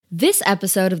This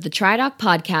episode of the TriDoc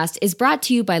podcast is brought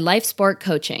to you by Life Sport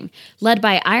Coaching. Led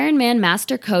by Ironman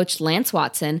Master Coach Lance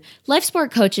Watson, Life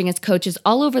Sport Coaching has coaches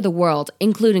all over the world,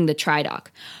 including the TriDoc.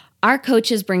 Our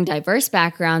coaches bring diverse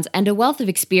backgrounds and a wealth of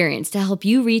experience to help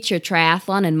you reach your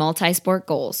triathlon and multi-sport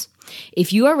goals.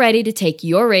 If you are ready to take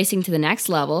your racing to the next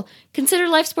level, consider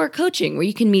Life Sport Coaching, where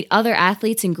you can meet other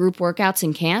athletes in group workouts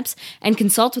and camps and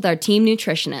consult with our team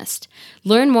nutritionist.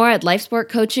 Learn more at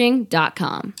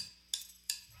lifesportcoaching.com.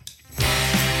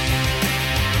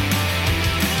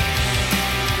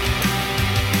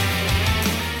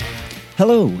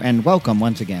 Hello, and welcome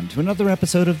once again to another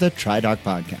episode of the TriDoc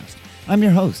Podcast. I'm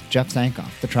your host, Jeff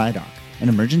Sankoff, the TriDoc, an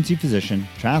emergency physician,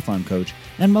 triathlon coach,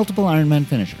 and multiple Ironman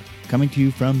finisher, coming to you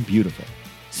from beautiful,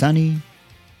 sunny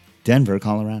Denver,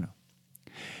 Colorado.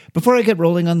 Before I get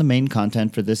rolling on the main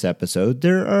content for this episode,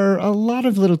 there are a lot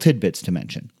of little tidbits to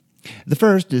mention. The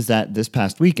first is that this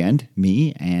past weekend,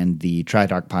 me and the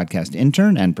TriDoc podcast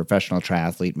intern and professional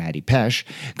triathlete Maddie Pesh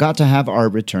got to have our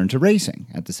return to racing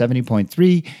at the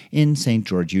 70.3 in St.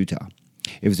 George, Utah.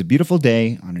 It was a beautiful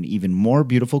day on an even more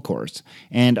beautiful course,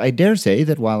 and I dare say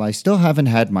that while I still haven't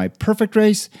had my perfect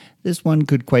race, this one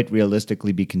could quite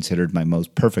realistically be considered my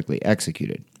most perfectly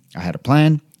executed. I had a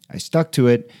plan, I stuck to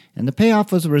it, and the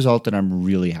payoff was a result that I'm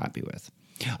really happy with.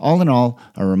 All in all,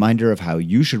 a reminder of how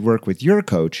you should work with your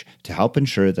coach to help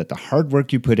ensure that the hard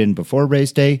work you put in before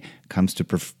race day comes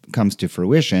to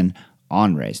fruition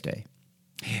on race day.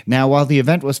 Now, while the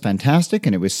event was fantastic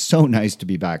and it was so nice to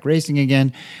be back racing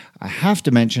again, I have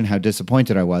to mention how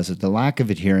disappointed I was at the lack of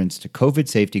adherence to COVID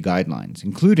safety guidelines,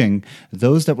 including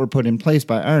those that were put in place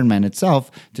by Ironman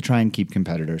itself to try and keep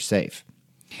competitors safe.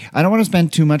 I don't want to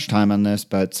spend too much time on this,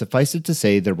 but suffice it to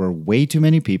say there were way too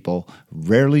many people,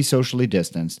 rarely socially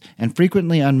distanced, and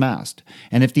frequently unmasked.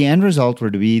 And if the end result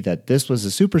were to be that this was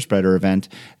a super spreader event,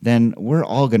 then we're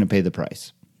all going to pay the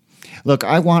price. Look,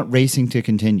 I want racing to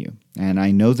continue, and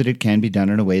I know that it can be done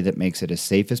in a way that makes it as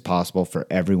safe as possible for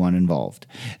everyone involved.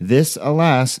 This,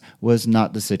 alas, was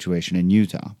not the situation in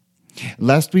Utah.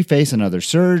 Lest we face another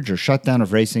surge or shutdown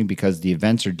of racing because the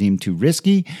events are deemed too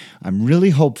risky, I'm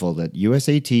really hopeful that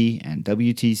USAT and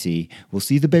WTC will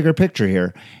see the bigger picture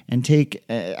here and take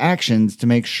actions to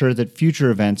make sure that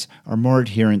future events are more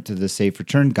adherent to the safe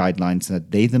return guidelines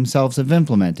that they themselves have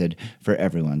implemented for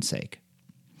everyone's sake.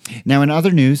 Now, in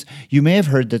other news, you may have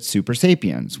heard that Super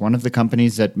Sapiens, one of the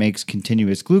companies that makes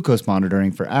continuous glucose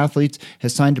monitoring for athletes,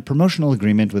 has signed a promotional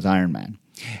agreement with Ironman.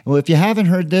 Well, if you haven't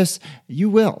heard this, you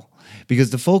will, because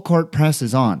the full court press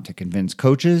is on to convince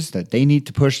coaches that they need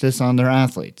to push this on their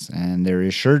athletes, and there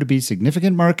is sure to be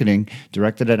significant marketing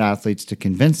directed at athletes to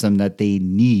convince them that they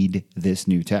need this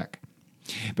new tech.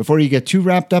 Before you get too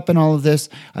wrapped up in all of this,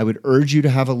 I would urge you to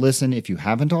have a listen, if you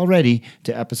haven't already,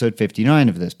 to episode 59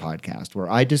 of this podcast, where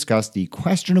I discuss the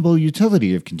questionable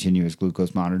utility of continuous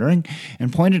glucose monitoring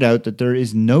and pointed out that there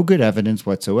is no good evidence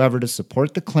whatsoever to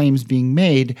support the claims being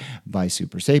made by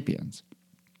Super Sapiens.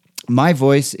 My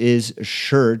voice is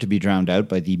sure to be drowned out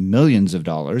by the millions of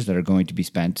dollars that are going to be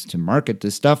spent to market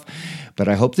this stuff, but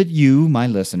I hope that you, my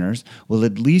listeners, will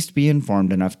at least be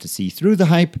informed enough to see through the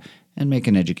hype and make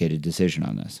an educated decision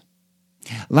on this.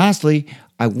 Lastly,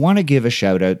 I want to give a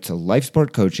shout out to Life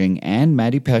Sport Coaching and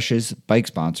Maddie Pesh's bike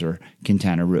sponsor,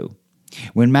 Quintana Roo.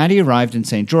 When Maddie arrived in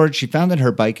St. George, she found that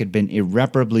her bike had been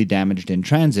irreparably damaged in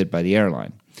transit by the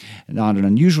airline. Not an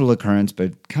unusual occurrence,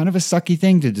 but kind of a sucky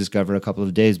thing to discover a couple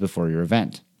of days before your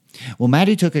event. Well,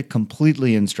 Maddie took it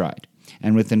completely in stride,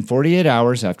 and within 48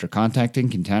 hours after contacting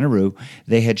Quintana Roo,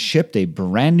 they had shipped a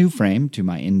brand new frame to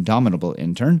my indomitable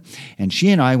intern, and she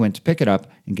and I went to pick it up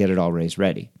and get it all race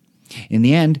ready. In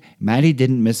the end, Maddie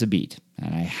didn't miss a beat,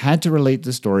 and I had to relate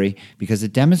the story because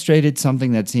it demonstrated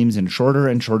something that seems in shorter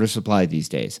and shorter supply these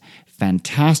days: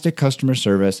 fantastic customer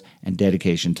service and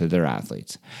dedication to their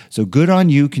athletes. So good on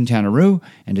you, Quintana Roo,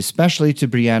 and especially to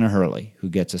Brianna Hurley, who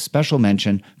gets a special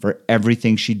mention for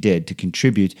everything she did to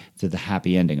contribute to the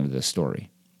happy ending of this story.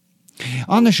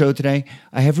 On the show today,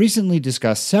 I have recently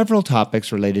discussed several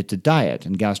topics related to diet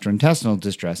and gastrointestinal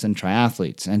distress in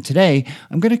triathletes, and today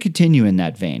I'm going to continue in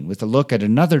that vein with a look at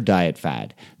another diet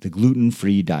fad, the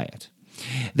gluten-free diet.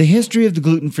 The history of the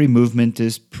gluten-free movement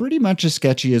is pretty much as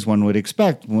sketchy as one would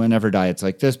expect whenever diets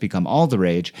like this become all the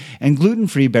rage, and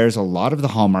gluten-free bears a lot of the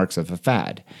hallmarks of a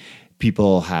fad.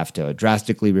 People have to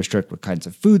drastically restrict what kinds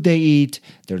of food they eat.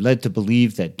 They're led to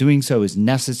believe that doing so is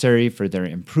necessary for their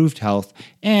improved health,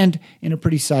 and in a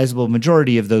pretty sizable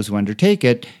majority of those who undertake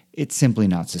it, it's simply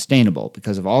not sustainable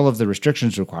because of all of the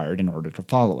restrictions required in order to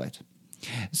follow it.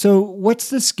 So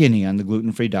what's the skinny on the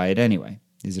gluten-free diet anyway?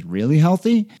 Is it really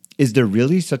healthy? Is there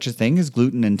really such a thing as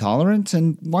gluten intolerance?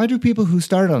 And why do people who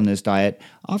start on this diet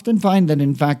often find that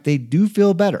in fact they do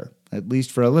feel better, at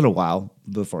least for a little while,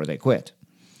 before they quit?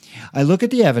 I look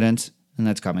at the evidence, and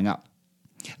that's coming up.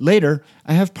 Later,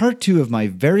 I have part 2 of my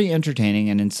very entertaining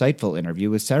and insightful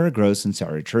interview with Sarah Gross and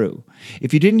Sarah True.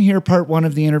 If you didn't hear part 1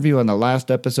 of the interview on the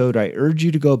last episode, I urge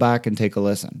you to go back and take a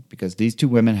listen, because these 2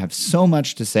 women have so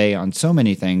much to say on so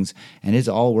many things, and it's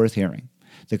all worth hearing.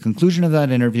 The conclusion of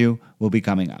that interview will be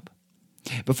coming up.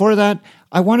 Before that,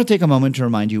 I want to take a moment to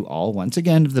remind you all once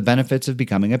again of the benefits of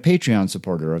becoming a Patreon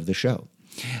supporter of the show.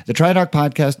 The TriDoc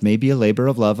podcast may be a labor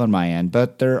of love on my end,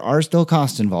 but there are still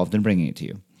costs involved in bringing it to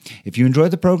you. If you enjoy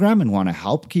the program and want to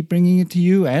help keep bringing it to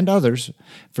you and others,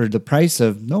 for the price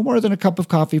of no more than a cup of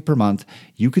coffee per month,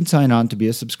 you can sign on to be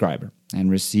a subscriber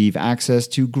and receive access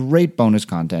to great bonus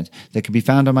content that can be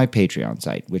found on my Patreon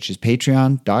site, which is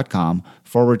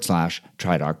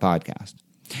patreon.com/TriDoc podcast.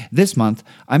 This month,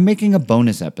 I'm making a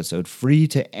bonus episode free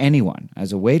to anyone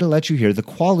as a way to let you hear the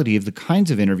quality of the kinds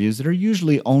of interviews that are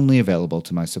usually only available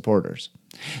to my supporters.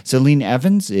 Celine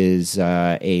Evans is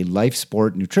a life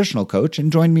sport nutritional coach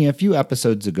and joined me a few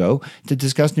episodes ago to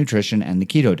discuss nutrition and the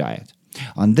keto diet.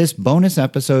 On this bonus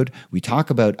episode, we talk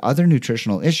about other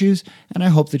nutritional issues, and I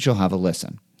hope that you'll have a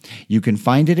listen. You can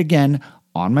find it again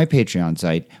on my Patreon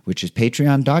site, which is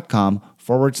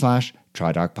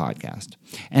patreon.com/TriDoc podcast.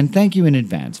 And thank you in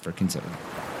advance for considering.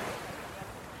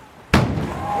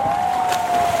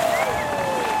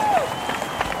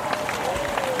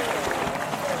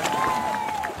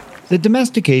 The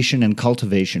domestication and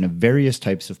cultivation of various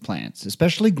types of plants,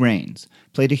 especially grains,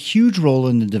 played a huge role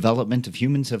in the development of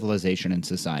human civilization and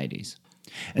societies.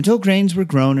 Until grains were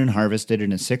grown and harvested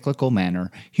in a cyclical manner,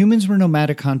 humans were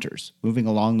nomadic hunters, moving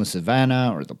along the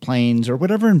savanna or the plains or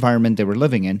whatever environment they were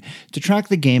living in to track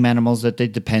the game animals that they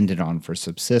depended on for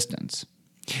subsistence.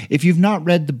 If you've not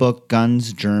read the book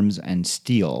Guns, Germs, and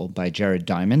Steel by Jared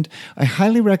Diamond, I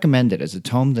highly recommend it as a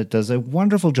tome that does a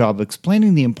wonderful job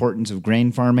explaining the importance of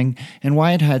grain farming and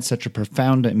why it had such a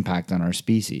profound impact on our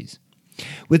species.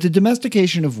 With the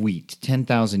domestication of wheat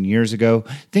 10,000 years ago,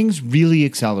 things really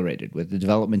accelerated with the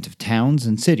development of towns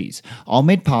and cities, all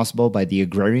made possible by the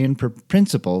agrarian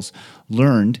principles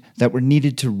learned that were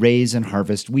needed to raise and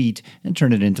harvest wheat and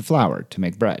turn it into flour to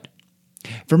make bread.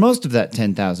 For most of that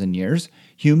 10,000 years,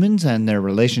 humans and their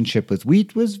relationship with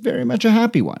wheat was very much a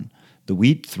happy one. The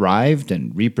wheat thrived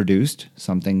and reproduced,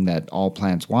 something that all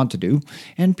plants want to do,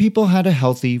 and people had a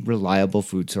healthy, reliable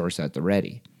food source at the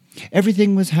ready.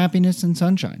 Everything was happiness and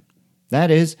sunshine. That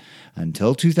is,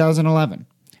 until 2011,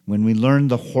 when we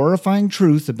learned the horrifying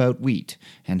truth about wheat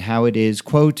and how it is,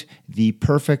 quote, the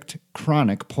perfect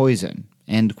chronic poison,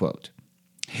 end quote.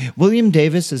 William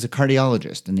Davis is a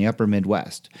cardiologist in the upper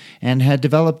Midwest and had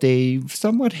developed a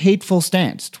somewhat hateful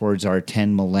stance towards our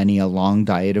 10 millennia long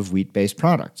diet of wheat-based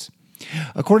products.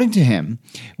 According to him,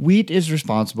 wheat is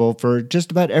responsible for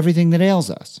just about everything that ails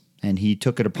us, and he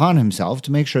took it upon himself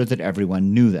to make sure that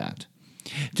everyone knew that.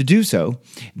 To do so,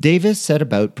 Davis set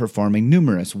about performing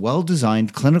numerous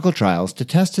well-designed clinical trials to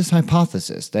test his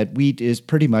hypothesis that wheat is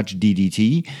pretty much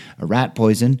DDT, a rat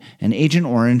poison, and Agent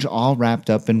Orange all wrapped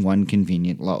up in one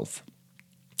convenient loaf.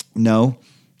 No,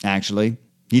 actually,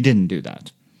 he didn't do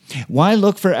that. Why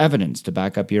look for evidence to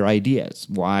back up your ideas?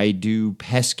 Why do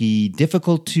pesky,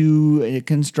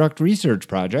 difficult-to-construct research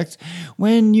projects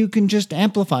when you can just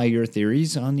amplify your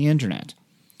theories on the internet?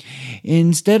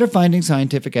 Instead of finding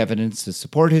scientific evidence to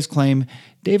support his claim,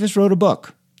 Davis wrote a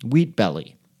book, Wheat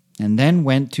Belly, and then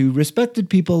went to respected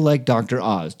people like Dr.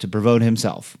 Oz to promote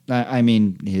himself.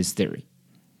 His theory.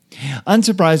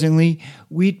 Unsurprisingly,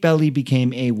 Wheat Belly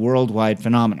became a worldwide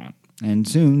phenomenon, and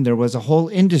soon there was a whole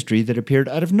industry that appeared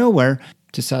out of nowhere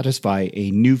to satisfy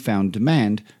a newfound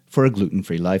demand for a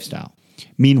gluten-free lifestyle.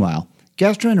 Meanwhile,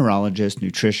 gastroenterologists,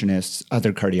 nutritionists,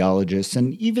 other cardiologists,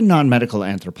 and even non-medical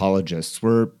anthropologists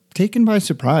were taken by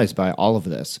surprise by all of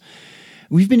this.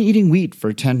 We've been eating wheat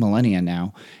for 10 millennia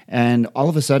now, and all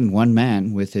of a sudden one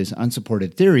man with his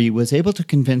unsupported theory was able to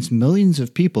convince millions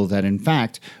of people that in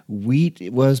fact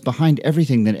wheat was behind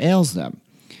everything that ails them.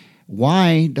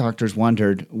 Why, doctors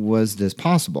wondered, was this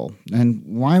possible? And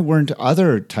why weren't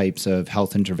other types of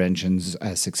health interventions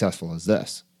as successful as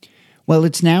this? Well,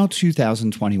 it's now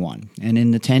 2021, and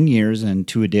in the 10 years and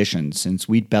 2 editions since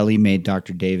Wheat Belly made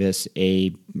Dr. Davis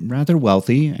a rather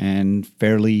wealthy and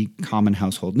fairly common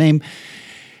household name,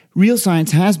 real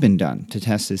science has been done to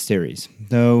test his theories,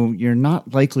 though you're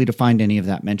not likely to find any of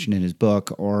that mentioned in his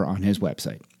book or on his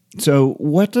website. So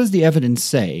what does the evidence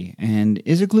say, and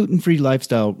is a gluten-free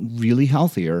lifestyle really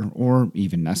healthier or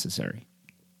even necessary?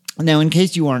 Now, in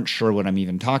case you aren't sure what I'm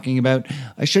even talking about,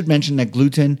 I should mention that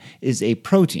gluten is a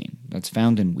protein that's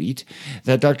found in wheat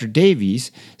that Dr.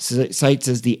 Davies cites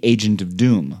as the agent of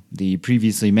doom, the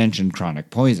previously mentioned chronic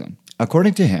poison.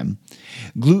 According to him,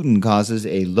 gluten causes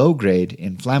a low-grade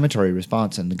inflammatory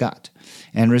response in the gut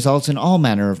and results in all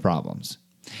manner of problems.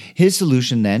 His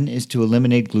solution then is to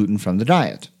eliminate gluten from the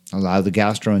diet, allow the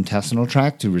gastrointestinal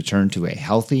tract to return to a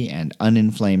healthy and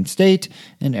uninflamed state,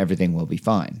 and everything will be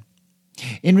fine.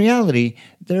 In reality,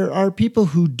 there are people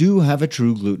who do have a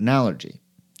true gluten allergy.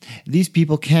 These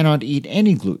people cannot eat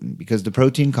any gluten because the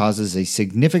protein causes a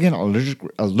significant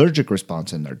allergic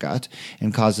response in their gut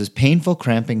and causes painful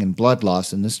cramping and blood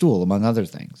loss in the stool, among other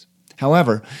things.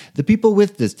 However, the people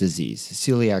with this disease,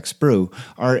 celiac sprue,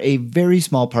 are a very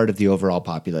small part of the overall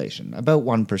population, about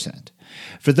 1%.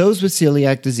 For those with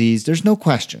celiac disease, there's no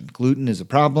question gluten is a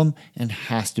problem and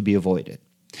has to be avoided.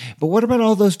 But what about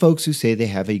all those folks who say they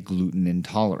have a gluten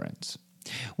intolerance?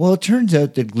 Well, it turns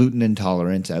out that gluten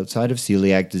intolerance outside of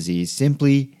celiac disease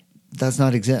simply does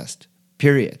not exist.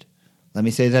 Period. Let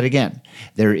me say that again.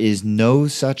 There is no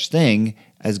such thing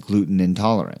as gluten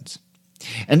intolerance.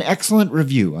 An excellent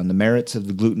review on the merits of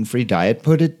the gluten-free diet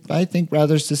put it, I think,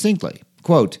 rather succinctly.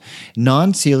 Quote,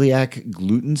 non-celiac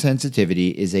gluten sensitivity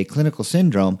is a clinical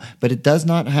syndrome, but it does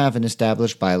not have an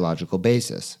established biological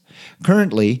basis.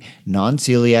 Currently,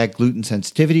 non-celiac gluten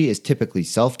sensitivity is typically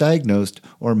self-diagnosed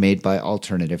or made by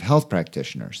alternative health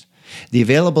practitioners. The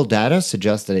available data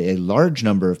suggests that a large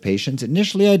number of patients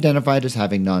initially identified as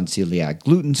having non-celiac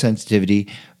gluten sensitivity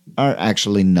are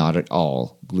actually not at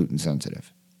all gluten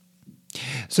sensitive.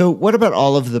 So what about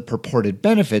all of the purported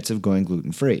benefits of going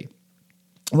gluten-free?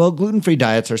 Well, gluten-free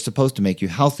diets are supposed to make you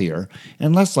healthier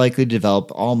and less likely to develop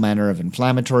all manner of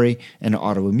inflammatory and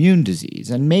autoimmune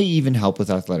disease, and may even help with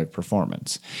athletic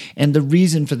performance. And the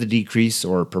reason for the decrease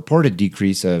or purported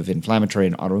decrease of inflammatory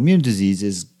and autoimmune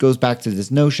diseases goes back to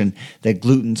this notion that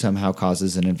gluten somehow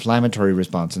causes an inflammatory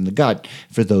response in the gut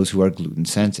for those who are gluten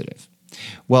sensitive.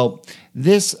 Well,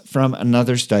 this from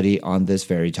another study on this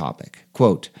very topic.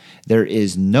 Quote, there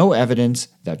is no evidence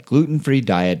that gluten-free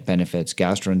diet benefits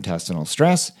gastrointestinal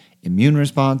stress, immune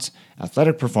response,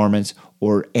 athletic performance,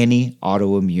 or any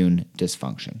autoimmune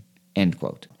dysfunction. End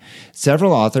quote.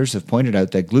 Several authors have pointed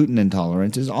out that gluten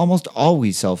intolerance is almost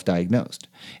always self-diagnosed,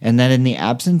 and that in the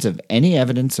absence of any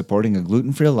evidence supporting a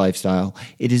gluten-free lifestyle,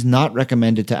 it is not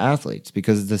recommended to athletes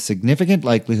because of the significant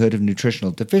likelihood of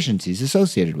nutritional deficiencies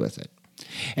associated with it.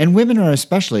 And women are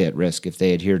especially at risk if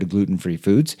they adhere to gluten-free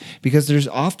foods because there's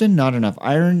often not enough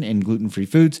iron in gluten-free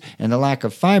foods, and the lack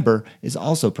of fiber is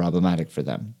also problematic for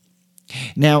them.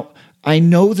 Now, I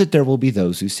know that there will be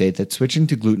those who say that switching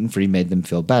to gluten-free made them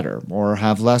feel better or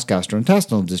have less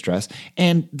gastrointestinal distress,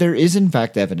 and there is in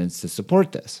fact evidence to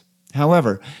support this.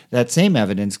 However, that same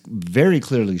evidence very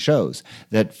clearly shows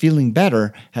that feeling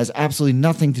better has absolutely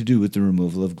nothing to do with the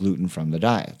removal of gluten from the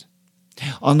diet.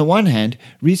 On the one hand,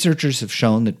 researchers have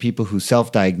shown that people who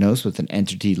self-diagnose with an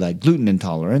entity like gluten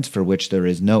intolerance, for which there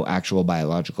is no actual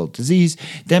biological disease,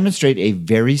 demonstrate a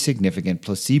very significant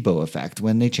placebo effect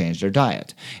when they change their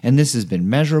diet, and this has been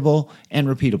measurable and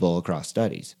repeatable across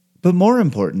studies. But more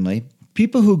importantly,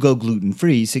 people who go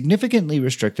gluten-free significantly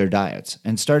restrict their diets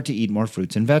and start to eat more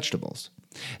fruits and vegetables.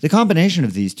 The combination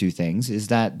of these two things is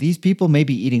that these people may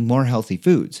be eating more healthy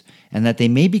foods, and that they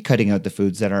may be cutting out the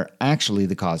foods that are actually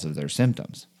the cause of their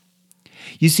symptoms.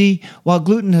 You see, while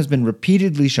gluten has been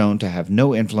repeatedly shown to have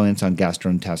no influence on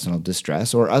gastrointestinal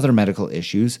distress or other medical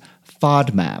issues,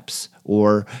 FODMAPs,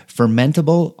 or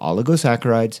fermentable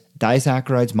oligosaccharides,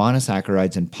 disaccharides,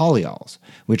 monosaccharides, and polyols,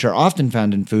 which are often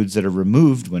found in foods that are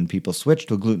removed when people switch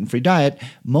to a gluten-free diet,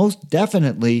 most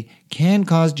definitely can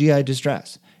cause GI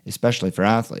distress, especially for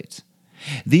athletes.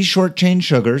 These short-chain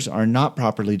sugars are not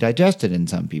properly digested in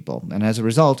some people, and as a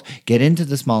result, get into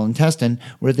the small intestine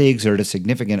where they exert a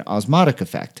significant osmotic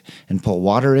effect and pull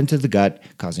water into the gut,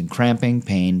 causing cramping,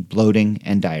 pain, bloating,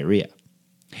 and diarrhea.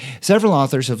 Several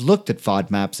authors have looked at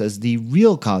FODMAPs as the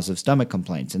real cause of stomach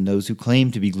complaints in those who claim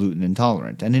to be gluten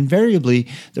intolerant, and invariably,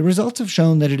 the results have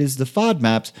shown that it is the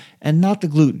FODMAPs and not the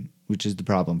gluten which is the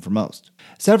problem for most.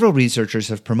 Several researchers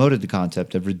have promoted the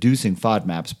concept of reducing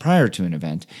FODMAPs prior to an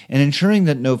event and ensuring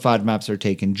that no FODMAPs are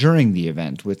taken during the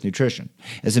event with nutrition,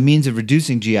 as a means of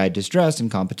reducing GI distress in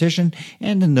competition,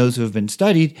 and in those who have been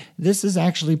studied, this has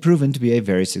actually proven to be a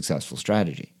very successful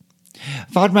strategy.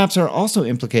 FODMAPs are also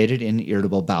implicated in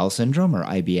irritable bowel syndrome, or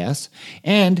IBS,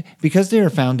 and because they are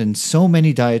found in so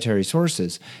many dietary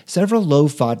sources, several low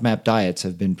FODMAP diets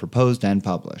have been proposed and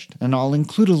published, and I'll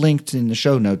include a link in the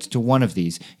show notes to one of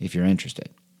these if you're interested.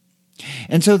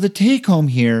 And so the take home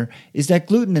here is that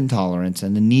gluten intolerance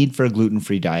and the need for a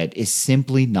gluten-free diet is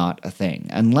simply not a thing,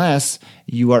 unless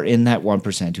you are in that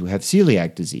 1% who have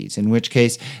celiac disease, in which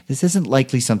case this isn't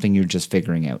likely something you're just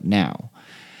figuring out now.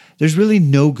 There's really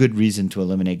no good reason to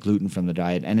eliminate gluten from the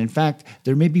diet, and in fact,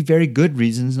 there may be very good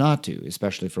reasons not to,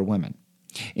 especially for women.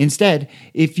 Instead,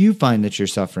 if you find that you're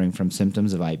suffering from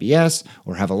symptoms of IBS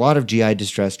or have a lot of GI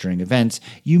distress during events,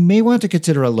 you may want to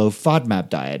consider a low FODMAP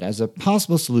diet as a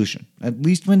possible solution, at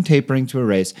least when tapering to a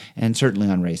race and certainly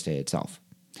on race day itself.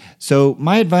 So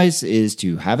my advice is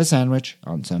to have a sandwich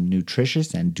on some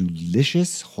nutritious and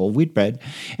delicious whole wheat bread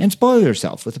and spoil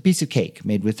yourself with a piece of cake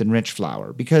made with enriched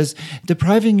flour, because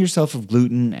depriving yourself of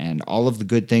gluten and all of the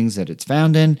good things that it's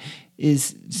found in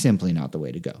is simply not the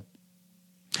way to go.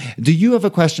 Do you have a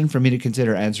question for me to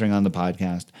consider answering on the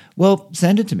podcast? Well,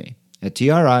 send it to me at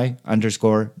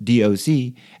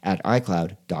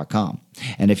tri_doc@icloud.com.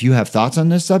 And if you have thoughts on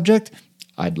this subject,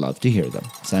 I'd love to hear them.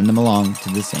 Send them along to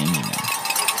the same email.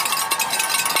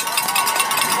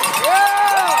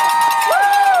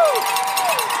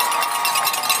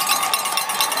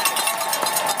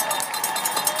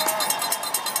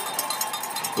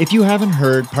 If you haven't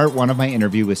heard part 1 of my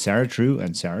interview with Sarah True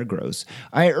and Sarah Gross,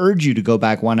 I urge you to go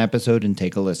back one episode and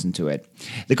take a listen to it.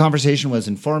 The conversation was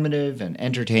informative and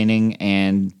entertaining,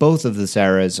 and both of the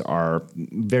Sarahs are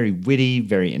very witty,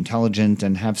 very intelligent,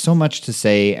 and have so much to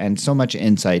say and so much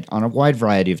insight on a wide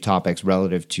variety of topics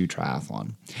relative to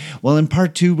triathlon. Well, in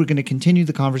part 2, we're going to continue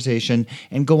the conversation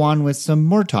and go on with some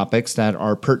more topics that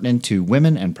are pertinent to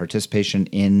women and participation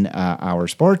in our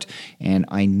sport, and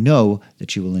I know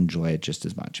that you will enjoy it just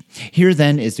as much. Here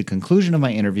then is the conclusion of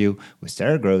my interview with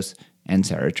Sarah Gross and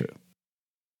Sarah True.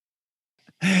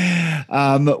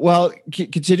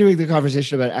 Continuing the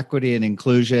conversation about equity and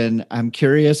inclusion, I'm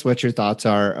curious what your thoughts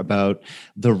are about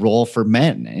the role for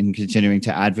men in continuing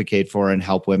to advocate for and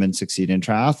help women succeed in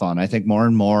triathlon. I think more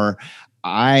and more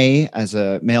I, as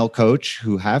a male coach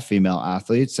who have female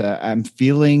athletes, I'm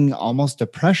feeling almost a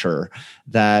pressure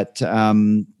that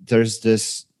there's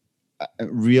this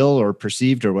real or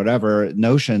perceived or whatever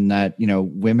notion that,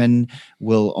 women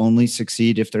will only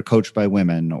succeed if they're coached by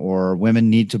women, or women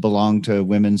need to belong to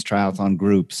women's triathlon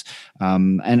groups.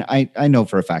 And I know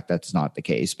for a fact that's not the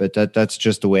case, but that's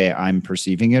just the way I'm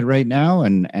perceiving it right now.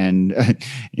 And I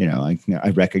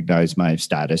recognize my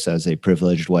status as a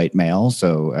privileged white male.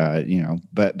 So,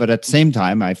 but at the same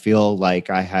time, I feel like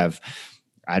I have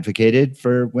advocated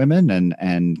for women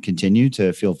and continue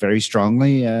to feel very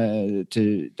strongly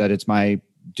that it's my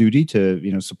duty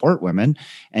to support women,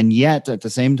 and yet at the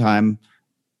same time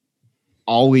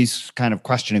always kind of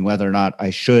questioning whether or not I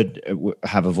should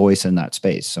have a voice in that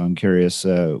space. So I'm curious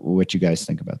what you guys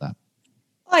think about that.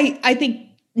 I think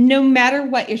no matter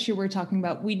what issue we're talking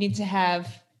about, we need to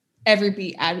have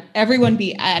everyone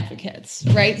be advocates,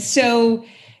 right? So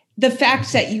the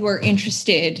fact that you are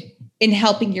interested in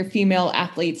helping your female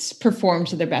athletes perform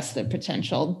to their best of their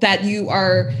potential, that you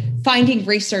are finding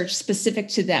research specific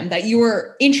to them, that you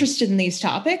are interested in these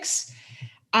topics,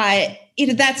 that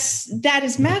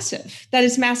is massive. That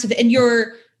is massive. And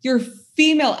your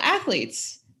female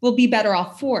athletes will be better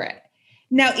off for it.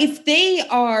 Now, if they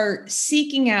are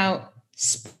seeking out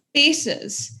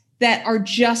spaces that are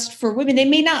just for women, they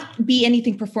may not be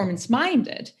anything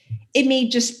performance-minded. It may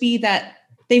just be that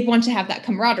they want to have that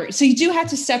camaraderie. So you do have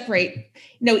to separate,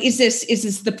 is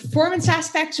this the performance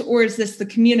aspect or is this the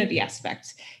community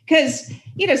aspect? Because,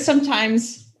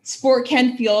 sometimes sport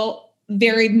can feel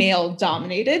very male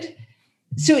dominated.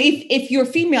 So if your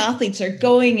female athletes are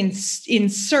going in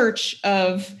search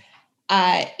of,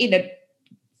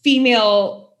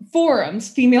 female forums,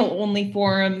 female only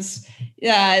forums,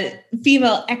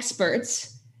 female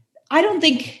experts, I don't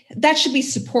think that should be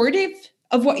supportive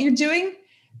of what you're doing.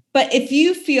 But if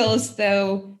you feel as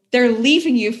though they're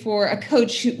leaving you for a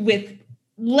coach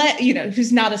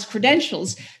who's not as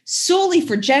credentials solely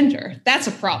for gender, that's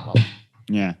a problem.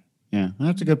 Yeah,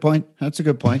 that's a good point.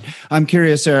 I'm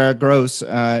curious, Sarah Gross.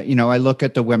 I look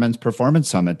at the Women's Performance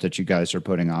Summit that you guys are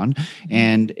putting on,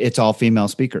 and it's all female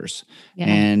speakers. Yeah.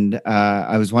 And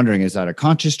I was wondering, is that a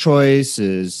conscious choice?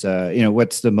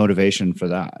 What's the motivation for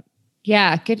that?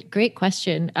 Yeah, great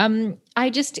question.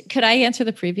 Could I answer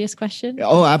the previous question?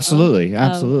 Oh, absolutely.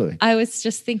 Absolutely. I was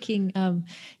just thinking,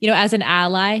 as an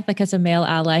ally, like as a male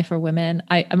ally for women,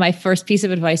 my first piece of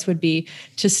advice would be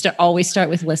to always start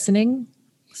with listening.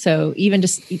 So even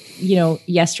just,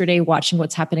 yesterday watching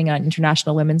what's happening on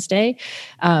International Women's Day,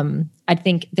 I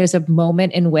think there's a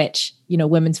moment in which,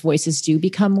 women's voices do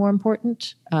become more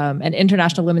important. And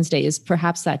International Women's Day is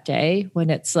perhaps that day when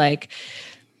it's like,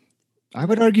 I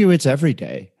would argue it's every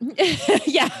day.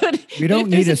 Yeah. We don't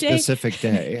need a specific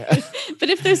day. But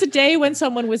if there's a day when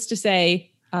someone was to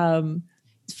say,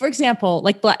 for example,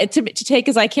 like to take,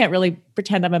 because I can't really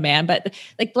pretend I'm a man, but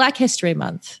like Black History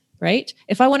Month, right?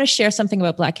 If I want to share something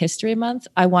about Black History Month,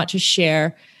 I want to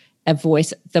share a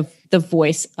voice, the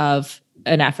voice of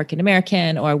an African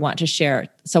American, or I want to share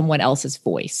someone else's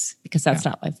voice, because that's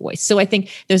not my voice. So I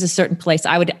think there's a certain place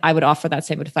I would offer that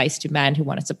same advice to men who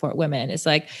want to support women. It's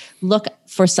like, look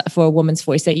for a woman's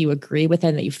voice that you agree with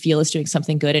and that you feel is doing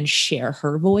something good, and share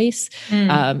her voice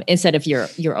instead of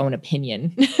your own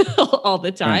opinion all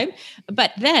the time. Right.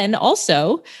 But then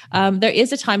also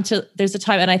there's a time,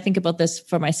 and I think about this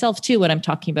for myself too when I'm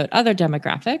talking about other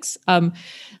demographics.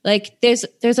 Like there's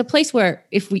a place where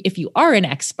if you are an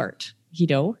expert, you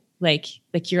know, like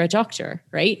you're a doctor,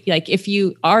 right? Like if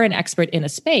you are an expert in a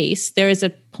space, there is a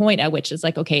point at which it's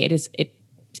like, okay, it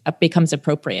becomes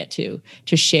appropriate to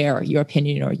share your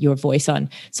opinion or your voice on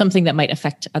something that might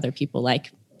affect other people,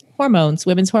 like hormones,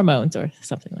 women's hormones, or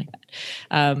something like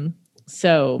that.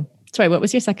 So sorry, what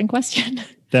was your second question?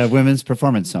 The Women's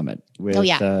Performance Summit with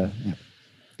the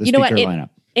you know what? lineup.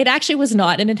 It actually was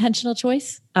not an intentional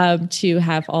choice to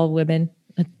have all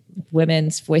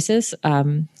women's voices.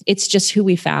 It's just who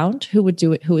we found who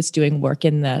was doing work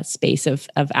in the space of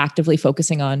actively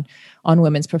focusing on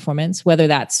women's performance, whether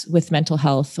that's with mental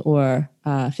health or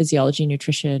physiology,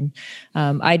 nutrition.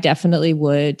 I definitely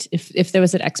would, if there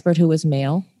was an expert who was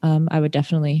male, I would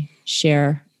definitely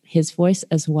share his voice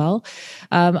as well.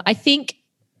 I think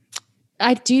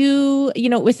I do, you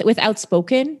know, with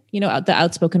Outspoken, you know, the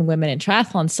Outspoken Women in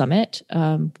Triathlon Summit,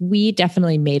 we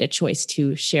definitely made a choice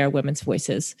to share women's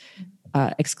voices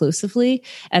exclusively.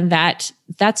 And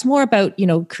that's more about, you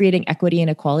know, creating equity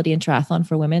and equality in triathlon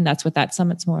for women. That's what that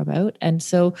summit's more about. And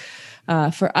so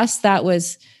for us, that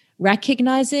was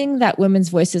recognizing that women's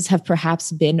voices have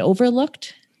perhaps been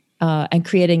overlooked and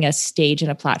creating a stage and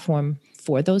a platform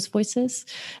for those voices.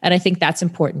 And I think that's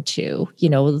important too. You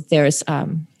know,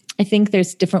 I think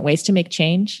there's different ways to make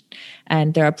change,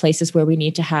 and there are places where we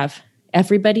need to have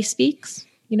everybody speaks,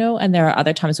 you know, and there are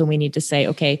other times when we need to say,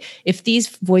 okay, if these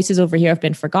voices over here have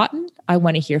been forgotten, I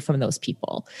want to hear from those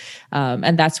people.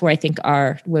 And that's where I think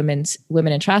our Women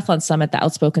in Triathlon Summit, the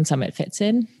Outspoken Summit, fits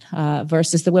in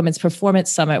versus the Women's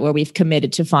Performance Summit, where we've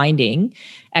committed to finding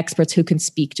experts who can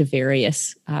speak to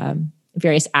various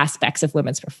aspects of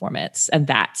women's performance. And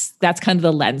that's kind of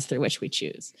the lens through which we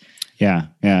choose. Yeah.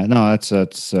 No,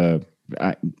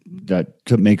 that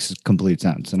makes complete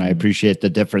sense, and I appreciate the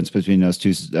difference between those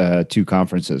two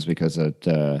conferences, because it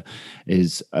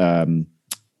is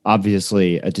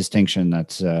obviously a distinction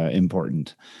that's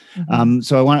important. Mm-hmm.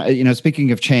 So I want,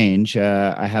 speaking of change,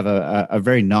 I have a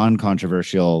very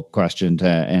non-controversial question to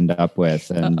end up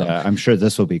with, and I'm sure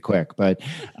this will be quick, but.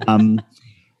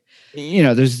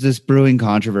 There's this brewing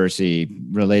controversy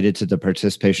related to the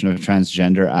participation of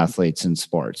transgender athletes in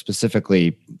sport.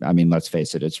 Specifically, I mean, let's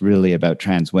face it, it's really about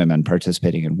trans women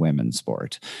participating in women's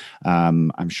sport.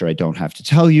 I'm sure I don't have to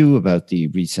tell you about the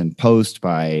recent post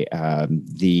by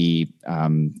the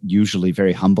usually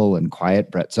very humble and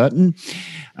quiet Brett Sutton.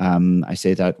 I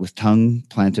say that with tongue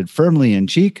planted firmly in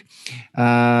cheek.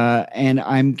 And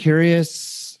I'm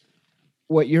curious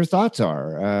what your thoughts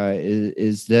are.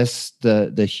 Is this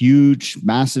the huge,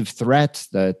 massive threat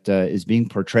that is being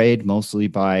portrayed mostly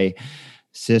by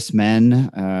cis men?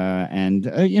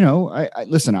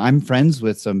 Listen, I'm friends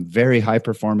with some very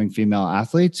high-performing female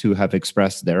athletes who have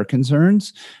expressed their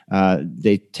concerns.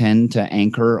 They tend to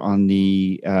anchor on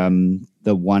the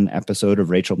one episode of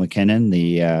Rachel McKinnon,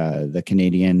 the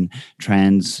Canadian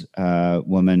trans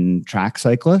woman track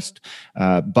cyclist,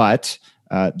 but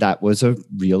that was a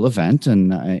real event.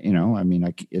 And,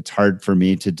 it's hard for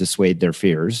me to dissuade their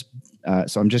fears.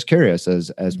 So I'm just curious,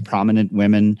 as prominent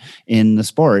women in the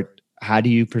sport, how do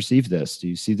you perceive this? Do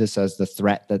you see this as the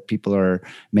threat that people are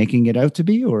making it out to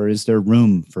be, or is there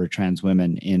room for trans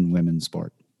women in women's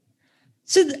sport?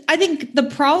 So I think the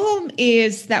problem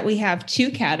is that we have two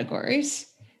categories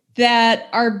that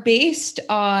are based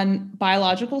on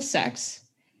biological sex,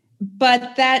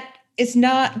 but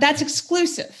that's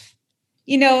exclusive.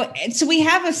 So we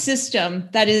have a system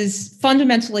that is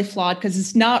fundamentally flawed because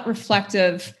it's not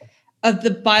reflective of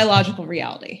the biological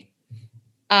reality.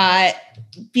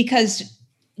 Because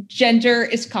gender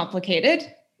is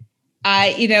complicated,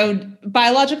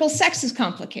 biological sex is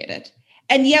complicated.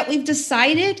 And yet we've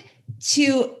decided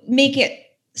to make it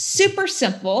super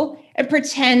simple and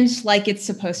pretend like it's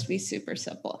supposed to be super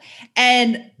simple.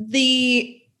 And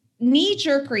the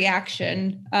knee-jerk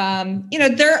reaction,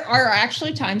 there are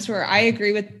actually times where I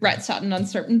agree with Brett Sutton on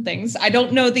certain things. I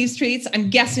don't know these tweets. I'm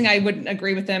guessing I wouldn't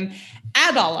agree with him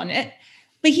at all on it,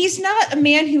 but he's not a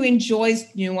man who enjoys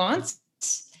nuance.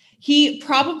 He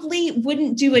probably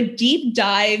wouldn't do a deep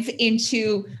dive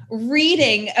into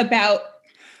reading about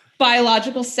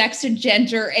biological sex and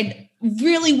gender and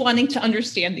really wanting to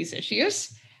understand these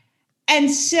issues.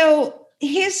 And so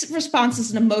his response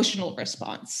is an emotional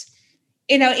response.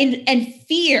 And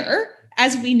fear,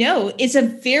 as we know, is a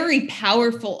very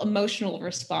powerful emotional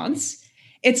response.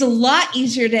 It's a lot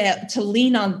easier to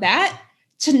lean on that,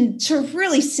 to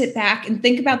really sit back and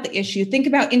think about the issue, think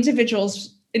about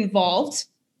individuals involved,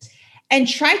 and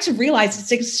try to realize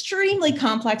it's an extremely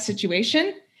complex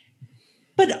situation,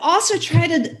 but also try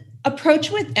to approach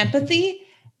with empathy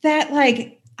that,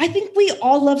 like, I think we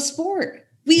all love sport.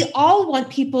 We all want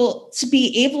people to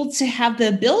be able to have the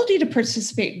ability to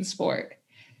participate in sport.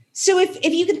 So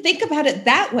if you can think about it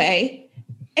that way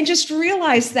and just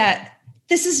realize that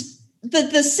this is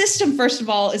the system, first of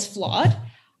all, is flawed.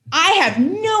 I have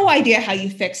no idea how you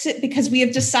fix it because we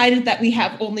have decided that we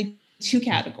have only 2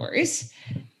 categories,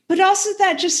 but also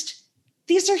that just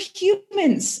these are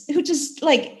humans who just,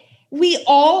 like, we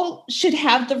all should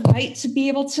have the right to be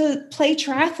able to play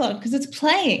triathlon because it's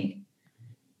playing.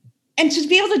 And to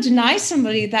be able to deny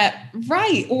somebody that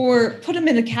right or put them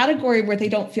in a category where they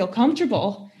don't feel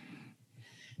comfortable,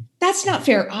 that's not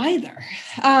fair either.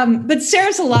 But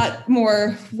Sarah's a lot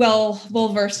more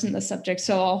well-versed in the subject,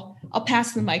 so I'll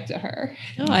pass the mic to her.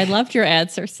 Oh, I loved your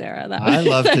answer, Sarah. I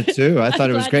loved it too. I thought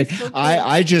it was great.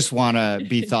 I just want to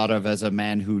be thought of as a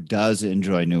man who does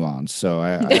enjoy nuance. So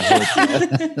I hope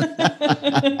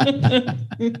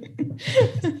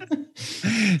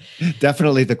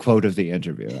definitely the quote of the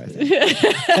interview, I think.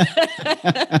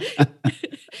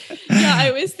 Yeah,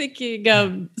 I was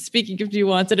thinking, speaking of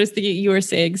nuance, I was thinking you were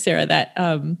saying, Sarah, that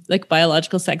like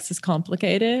biological sex is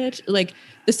complicated. Like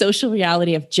the social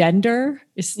reality of gender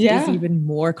is even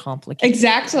more complicated.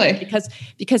 Exactly.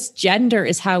 Because gender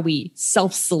is how we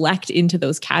self-select into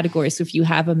those categories. So if you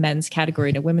have a men's category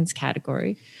and a women's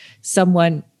category,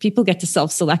 people get to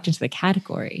self-select into the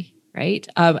category, right?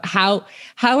 How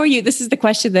are you? This is the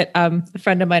question that a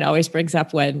friend of mine always brings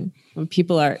up when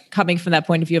people are coming from that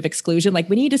point of view of exclusion. Like,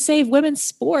 we need to save women's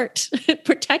sport,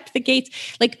 protect the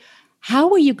gates. Like,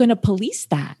 how are you going to police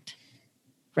that?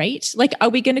 Right? Like, are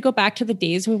we going to go back to the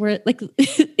days where we're like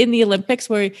in the Olympics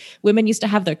where women used to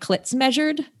have their clits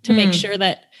measured to make sure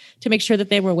that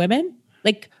they were women?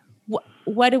 Like,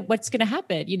 what's going to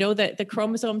happen? You know, the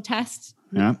chromosome test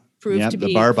proved to be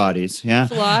the bar bodies,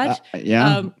 flawed.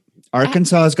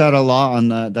 Arkansas has got a law on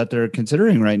that they're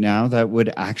considering right now that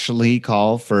would actually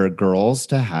call for girls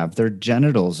to have their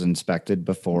genitals inspected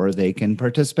before they can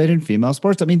participate in female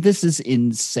sports. I mean, this is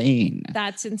insane.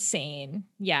 That's insane.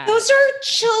 Yeah. Those are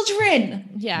children.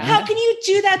 Yeah. How can you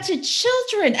do that to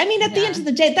children? I mean, at the end of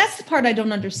the day, that's the part I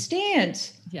don't understand.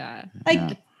 Yeah.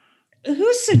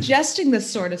 Who's suggesting this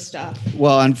sort of stuff?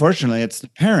 Well, unfortunately, it's the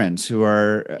parents who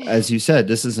are, as you said,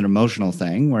 this is an emotional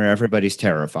thing where everybody's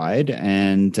terrified.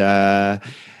 And,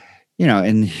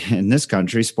 in this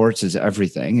country, sports is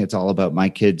everything. It's all about my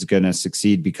kid's going to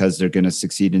succeed because they're going to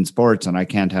succeed in sports. And I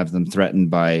can't have them threatened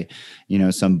by,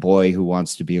 some boy who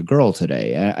wants to be a girl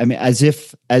today. I mean, as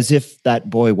if that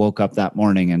boy woke up that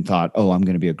morning and thought, oh, I'm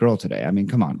going to be a girl today. I mean,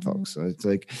 come on, folks. So it's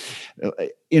like,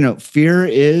 fear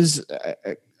is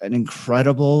an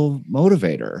incredible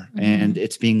motivator, and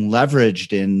it's being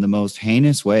leveraged in the most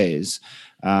heinous ways.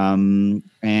 And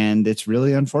it's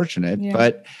really unfortunate,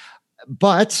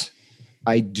 but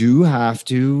I do have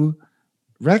to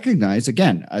recognize,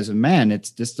 again, as a man,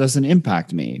 this doesn't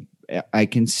impact me. I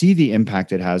can see the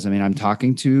impact it has. I mean, I'm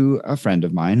talking to a friend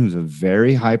of mine who's a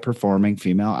very high performing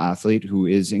female athlete who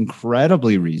is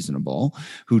incredibly reasonable,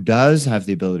 who does have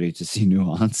the ability to see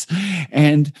nuance.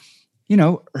 And,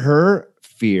 her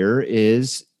fear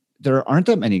is there aren't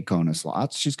that many Kona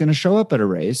slots. She's going to show up at a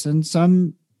race, and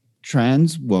some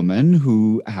trans woman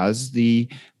who has the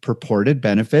purported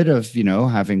benefit of,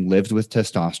 having lived with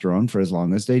testosterone for as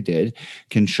long as they did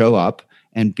can show up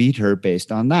and beat her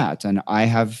based on that. And I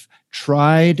have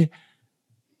tried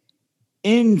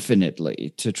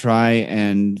infinitely to try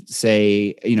and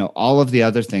say, all of the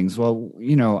other things. Well,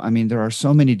 there are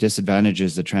so many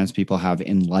disadvantages that trans people have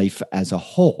in life as a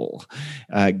whole.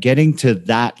 Getting to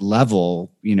that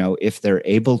level, if they're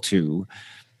able to,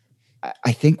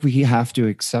 I think we have to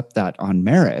accept that on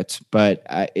merit, but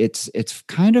it's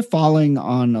kind of falling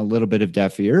on a little bit of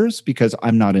deaf ears because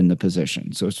I'm not in the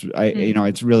position. So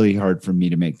it's really hard for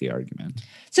me to make the argument.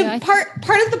 So part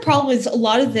of the problem is a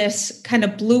lot of this kind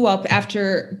of blew up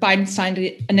after Biden signed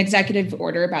an executive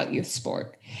order about youth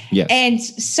sport. Yes. And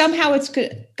somehow it's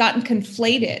gotten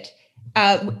conflated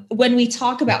when we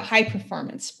talk about high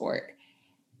performance sport.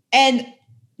 And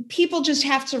people just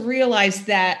have to realize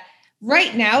that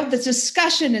right now, the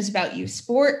discussion is about youth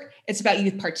sport. It's about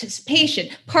youth participation.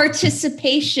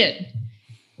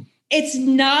 It's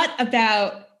not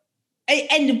about,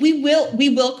 and we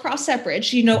will cross that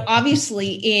bridge.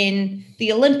 Obviously in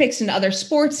the Olympics and other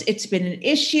sports, it's been an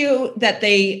issue that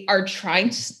they are trying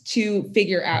to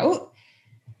figure out.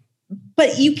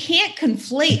 But you can't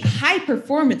conflate high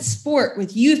performance sport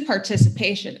with youth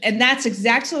participation. And that's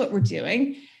exactly what we're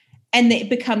doing. And it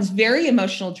becomes very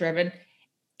emotional driven.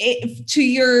 To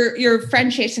your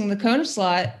friend chasing the Kona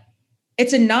slot,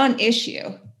 it's a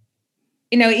non-issue.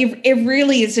 It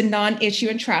really is a non-issue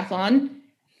in triathlon.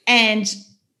 And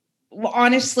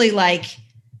honestly,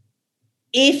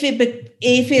 if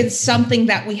it's something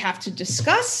that we have to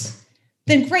discuss,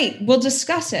 then great, we'll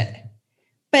discuss it.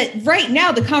 But right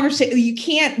now, the conversation, you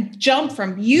can't jump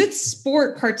from youth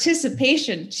sport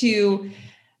participation to,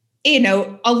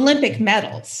 Olympic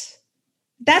medals.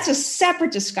 That's a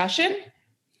separate discussion.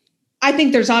 I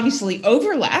think there's obviously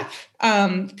overlap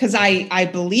because I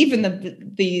believe in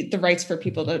the rights for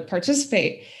people to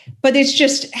participate, but it's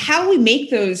just how we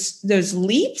make those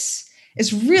leaps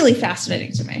is really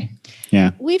fascinating to me.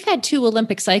 Yeah, we've had 2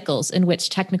 Olympic cycles in which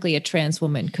technically a trans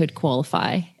woman could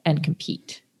qualify and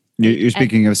compete. You're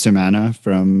speaking of Semenya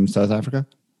from South Africa.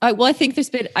 Well, I think there's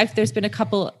been a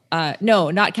couple.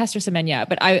 No, not Caster Semenya,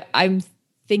 but I'm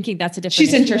thinking that's a different.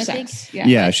 She's issue, intersex.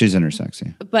 Yeah, she's intersex.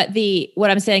 Yeah. But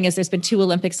what I'm saying is there's been 2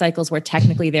 Olympic cycles where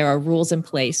technically there are rules in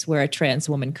place where a trans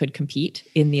woman could compete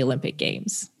in the Olympic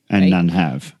Games. And none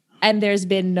have. And there's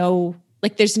been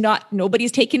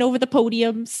nobody's taken over the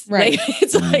podiums. Right.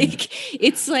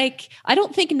 It's like, I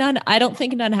don't think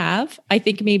none have. I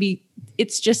think maybe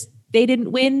it's just, they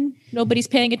didn't win. Nobody's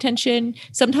paying attention.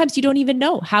 Sometimes you don't even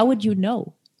know. How would you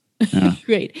know? Yeah.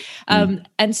 Right.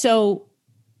 And so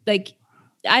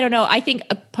I don't know. I think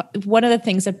one of the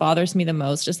things that bothers me the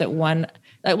most is that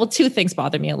 2 things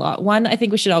bother me a lot. One, I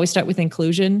think we should always start with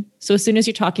inclusion. So as soon as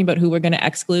you're talking about who we're going to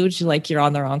exclude, you're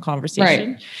on the wrong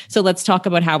conversation. Right. So let's talk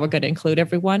about how we're going to include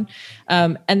everyone.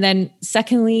 And then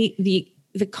secondly,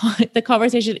 the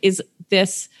conversation is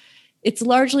this, it's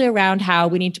largely around how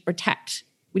we need to protect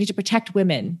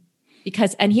women.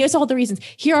 And here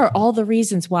are all the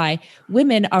reasons why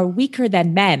women are weaker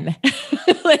than men.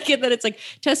 And then it's like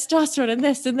testosterone and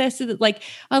this and this. And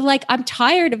I'm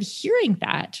tired of hearing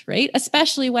that, right?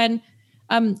 Especially when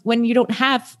you don't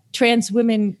have trans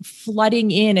women flooding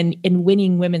in and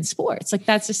winning women's sports.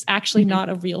 That's just actually not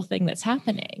a real thing that's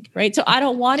happening, right? So I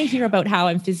don't want to hear about how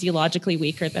I'm physiologically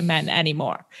weaker than men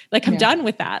anymore. I'm done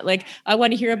with that. I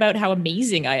want to hear about how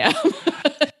amazing I am.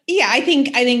 Yeah, I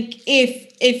think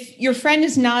if your friend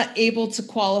is not able to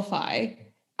qualify,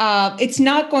 it's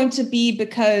not going to be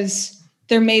because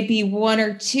there may be 1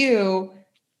 or 2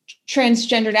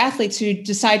 transgendered athletes who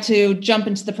decide to jump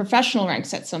into the professional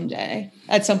ranks at some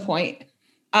point.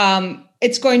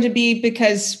 It's going to be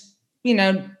because,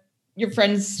 your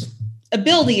friend's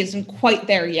ability isn't quite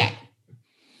there yet.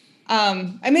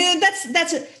 Or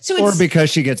because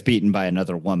she gets beaten by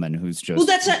another woman who's just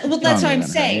that's what I'm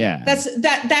saying. Yeah.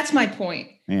 That's my point.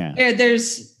 Yeah.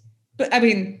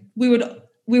 We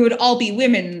would all be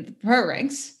women in the pro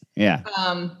ranks. Yeah.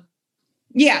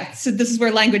 So this is where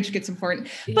language gets important.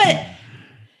 But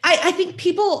I think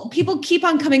people keep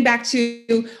on coming back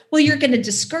to, well, you're going to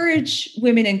discourage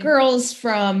women and girls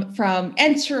from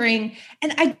entering,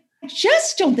 and I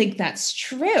just don't think that's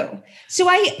true. So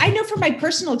I know from my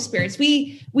personal experience,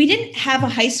 we didn't have a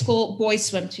high school boys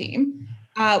swim team,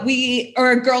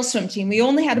 or a girls swim team. We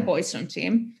only had a boys swim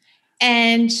team.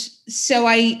 And so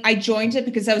I joined it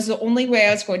because that was the only way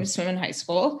I was going to swim in high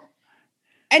school.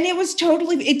 And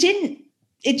it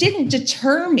didn't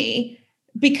deter me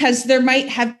because there might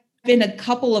have been a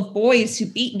couple of boys who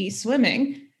beat me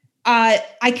swimming.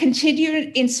 I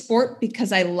continued in sport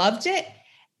because I loved it.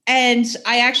 And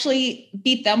I actually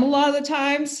beat them a lot of the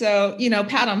time. So,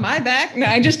 pat on my back. No,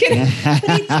 I'm just kidding.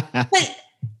 But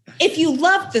if you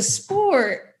love the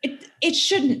sport, it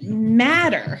shouldn't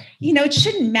matter. It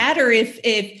shouldn't matter if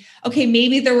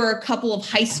maybe there were a couple of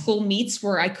high school meets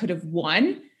where I could have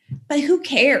won, but who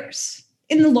cares?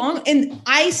 And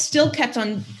I still kept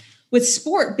on with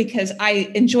sport because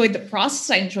I enjoyed the process.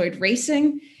 I enjoyed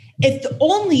racing. If the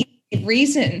only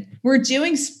reason we're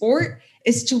doing sport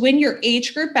is to win your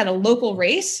age group at a local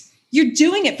race, you're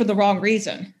doing it for the wrong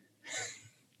reason.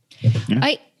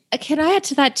 Yeah. Can I add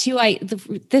to that too?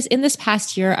 In this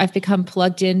past year, I've become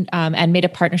plugged in and made a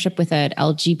partnership with an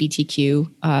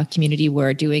LGBTQ community.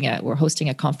 We're hosting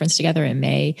a conference together in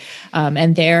May,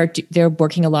 and they're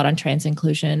working a lot on trans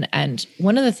inclusion. And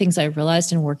one of the things I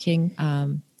realized in working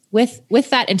with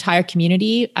that entire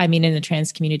community, I mean, in the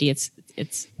trans community,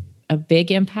 it's a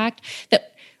big impact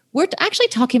that we're actually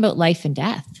talking about life and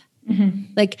death.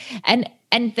 Like, and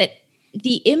that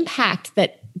the impact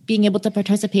that being able to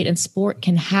participate in sport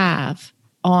can have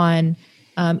on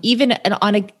even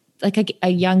on a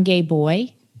young gay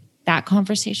boy, that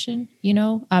conversation,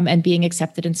 and being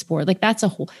accepted in sport, like that's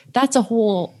a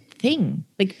whole thing.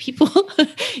 Like people, like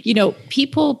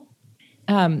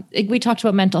we talked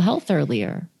about mental health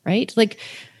earlier, right? Like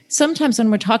sometimes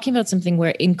when we're talking about something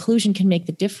where inclusion can make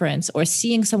the difference, or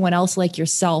seeing someone else like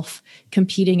yourself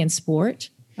competing in sport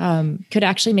could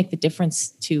actually make the difference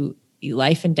to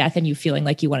life and death, and you feeling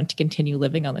like you wanted to continue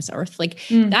living on this earth. Like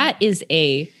that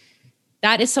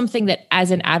is something that,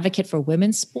 as an advocate for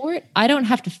women's sport, I don't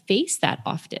have to face that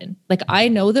often. Like I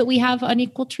know that we have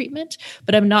unequal treatment,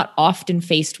 but I'm not often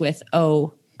faced with,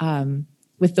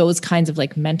 with those kinds of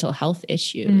like mental health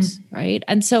issues. Right.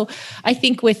 And so I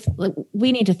think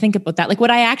we need to think about that. Like what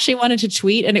I actually wanted to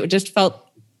tweet, and it just felt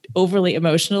overly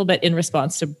emotional, but in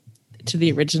response to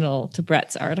the original, to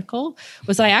Brett's article,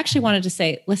 was I actually wanted to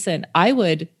say, listen, I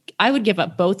would give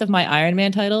up both of my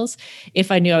Ironman titles if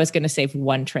I knew I was going to save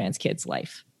one trans kid's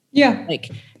life. Yeah.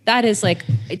 Like that is like,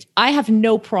 I have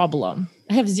no problem.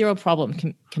 I have zero problem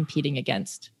competing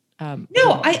against. I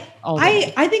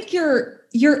think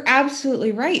you're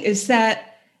absolutely right. Is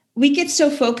that we get so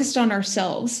focused on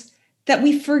ourselves that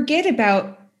we forget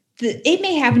about it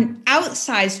may have an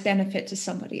outsized benefit to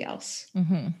somebody else.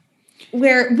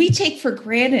 Where we take for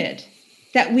granted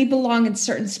that we belong in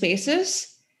certain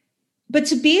spaces, but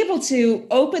to be able to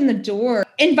open the door,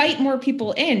 invite more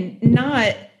people in,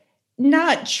 not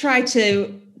try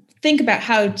to think about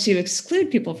how to exclude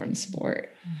people from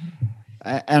sport.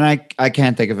 And I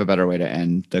can't think of a better way to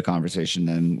end the conversation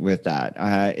than with that.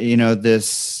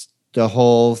 The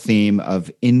whole theme of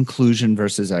inclusion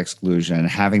versus exclusion,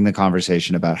 having the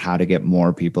conversation about how to get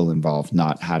more people involved,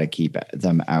 not how to keep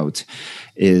them out,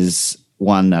 is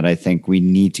one that I think we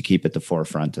need to keep at the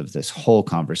forefront of this whole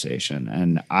conversation.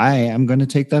 And I am going to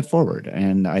take that forward.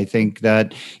 And I think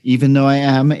that even though I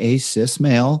am a cis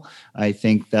male, I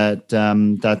think that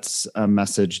that's a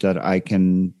message that I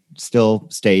can still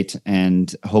state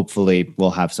and hopefully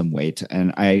will have some weight.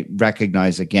 And I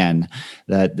recognize again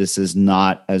that this is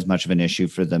not as much of an issue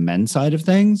for the men's side of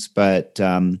things, but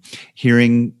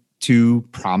hearing two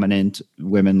prominent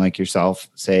women like yourself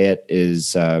say it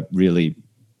is really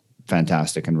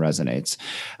fantastic and resonates.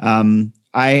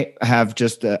 I have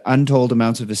just untold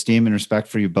amounts of esteem and respect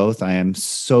for you both. I am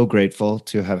so grateful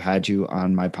to have had you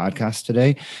on my podcast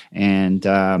today. And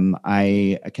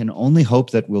I can only hope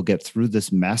that we'll get through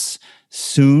this mess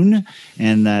soon,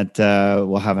 and that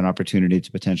we'll have an opportunity to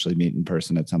potentially meet in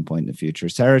person at some point in the future.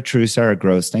 Sarah True, Sarah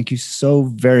Gross, thank you so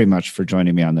very much for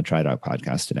joining me on the TriDoc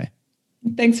podcast today.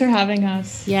 Thanks for having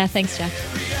us. Yeah, thanks, Jeff.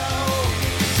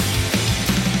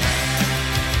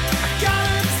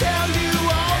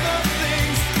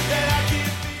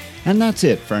 And that's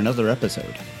it for another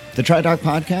episode. The TriDoc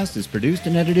podcast is produced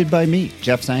and edited by me,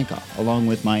 Jeff Sankoff, along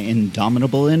with my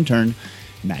indomitable intern,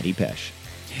 Maddie Pesh.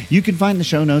 You can find the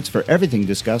show notes for everything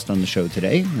discussed on the show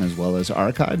today, as well as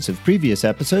archives of previous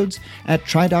episodes, at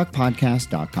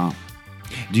tridocpodcast.com.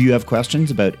 Do you have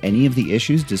questions about any of the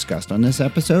issues discussed on this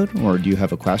episode, or do you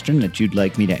have a question that you'd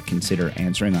like me to consider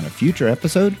answering on a future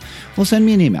episode? Well, send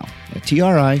me an email at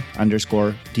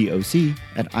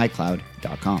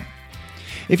tri_doc@icloud.com.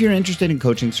 If you're interested in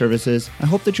coaching services, I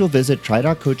hope that you'll visit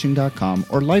tridoccoaching.com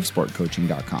or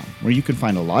lifesportcoaching.com, where you can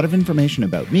find a lot of information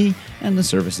about me and the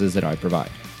services that I provide.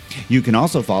 You can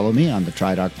also follow me on the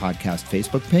TriDoc Podcast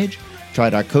Facebook page,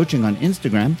 TriDoc Coaching on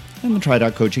Instagram, and the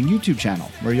TriDoc Coaching YouTube channel,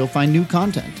 where you'll find new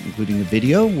content, including a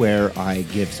video where I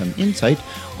give some insight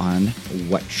on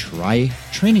what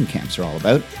training camps are all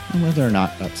about and whether or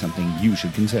not that's something you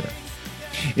should consider.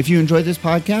 If you enjoyed this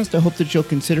podcast, I hope that you'll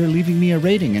consider leaving me a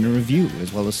rating and a review,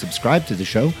 as well as subscribe to the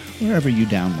show wherever you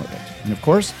download it. And of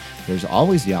course, there's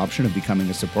always the option of becoming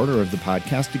a supporter of the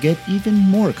podcast to get even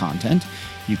more content.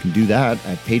 You can do that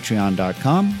at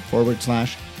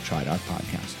patreon.com/TriDoc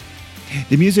Podcast.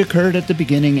 The music heard at the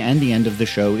beginning and the end of the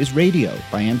show is Radio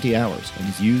by Empty Hours and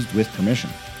is used with permission.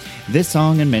 This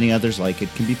song and many others like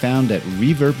it can be found at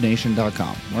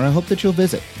ReverbNation.com, where I hope that you'll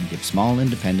visit and give small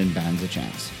independent bands a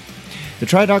chance. The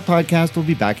TriDoc podcast will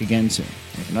be back again soon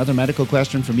with another medical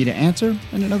question for me to answer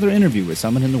and another interview with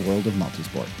someone in the world of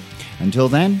multisport. Until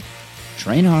then,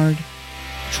 train hard,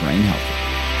 train healthy.